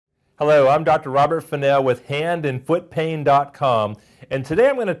Hello, I'm Dr. Robert Fennell with handandfootpain.com, and today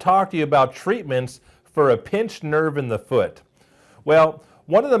I'm going to talk to you about treatments for a pinched nerve in the foot. Well,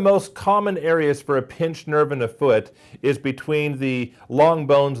 one of the most common areas for a pinched nerve in the foot is between the long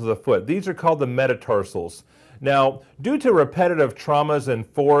bones of the foot. These are called the metatarsals. Now, due to repetitive traumas and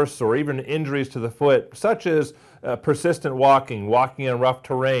force or even injuries to the foot, such as persistent walking, walking on rough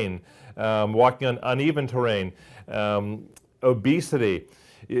terrain, walking on uneven terrain, obesity,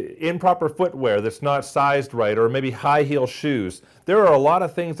 improper footwear that's not sized right, or maybe high heel shoes. There are a lot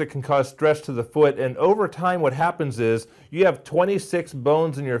of things that can cause stress to the foot, and over time what happens is you have 26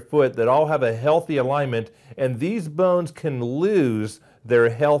 bones in your foot that all have a healthy alignment, and these bones can lose their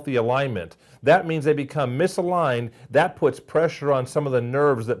healthy alignment. That means they become misaligned. That puts pressure on some of the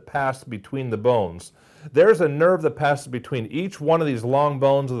nerves that pass between the bones. There's a nerve that passes between each one of these long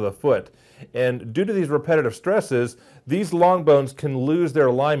bones of the foot. And due to these repetitive stresses, these long bones can lose their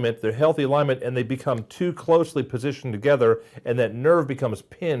alignment, their healthy alignment, and they become too closely positioned together, and that nerve becomes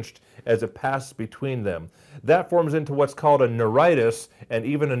pinched as it passes between them. That forms into what's called a neuritis and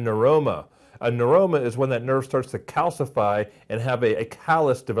even a neuroma. A neuroma is when that nerve starts to calcify and have a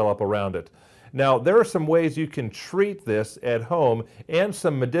callus develop around it. Now, there are some ways you can treat this at home and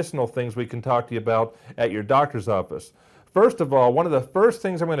some medicinal things we can talk to you about at your doctor's office. First of all, one of the first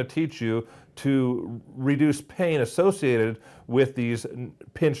things I'm going to teach you to reduce pain associated with these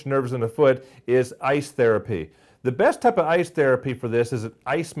pinched nerves in the foot is ice therapy. The best type of ice therapy for this is an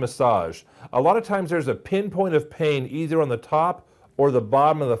ice massage. A lot of times there's a pinpoint of pain either on the top or the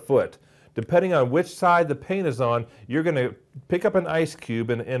bottom of the foot. Depending on which side the pain is on, you're going to pick up an ice cube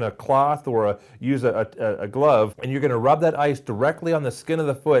in a cloth or use a glove, and you're going to rub that ice directly on the skin of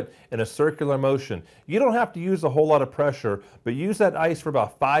the foot in a circular motion. You don't have to use a whole lot of pressure, but use that ice for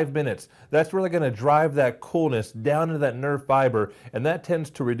about 5 minutes. That's really going to drive that coolness down into that nerve fiber, and that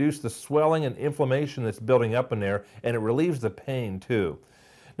tends to reduce the swelling and inflammation that's building up in there, and it relieves the pain too.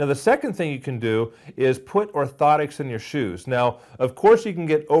 Now, the second thing you can do is put orthotics in your shoes. Now, of course, you can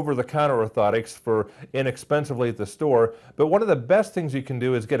get over-the-counter orthotics for inexpensively at the store, but one of the best things you can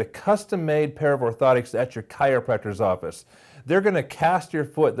do is get a custom-made pair of orthotics at your chiropractor's office. They're going to cast your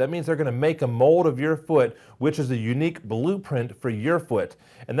foot. That means they're going to make a mold of your foot, which is a unique blueprint for your foot,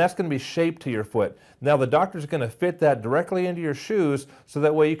 and that's going to be shaped to your foot. Now, the doctor's going to fit that directly into your shoes so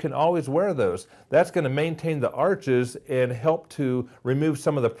that way you can always wear those. That's going to maintain the arches and help to remove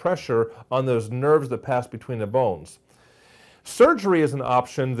some of the pressure on those nerves that pass between the bones. Surgery is an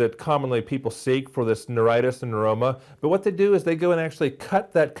option that commonly people seek for this neuritis and neuroma, but what they do is they go and actually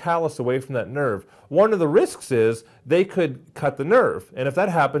cut that callus away from that nerve. One of the risks is they could cut the nerve, and if that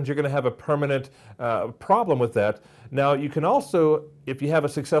happens, you're going to have a permanent problem with that. Now, you can also, if you have a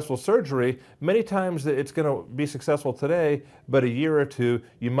successful surgery, many times it's going to be successful today, but a year or two,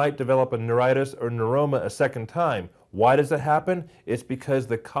 you might develop a neuritis or neuroma a second time. Why does that happen? It's because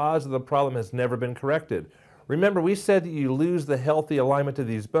the cause of the problem has never been corrected. Remember, we said that you lose the healthy alignment of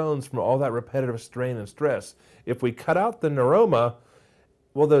these bones from all that repetitive strain and stress. If we cut out the neuroma,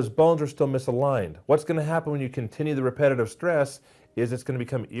 well, those bones are still misaligned. What's going to happen when you continue the repetitive stress is it's going to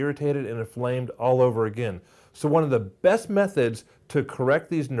become irritated and inflamed all over again. So one of the best methods to correct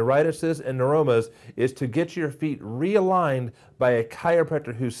these neuritises and neuromas is to get your feet realigned by a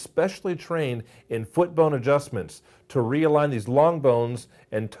chiropractor who's specially trained in foot bone adjustments to realign these long bones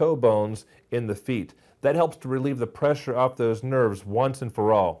and toe bones in the feet. That helps to relieve the pressure off those nerves once and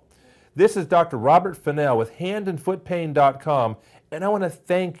for all. This is Dr. Robert Fennell with handandfootpain.com, and I want to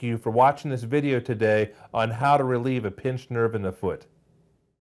thank you for watching this video today on how to relieve a pinched nerve in the foot.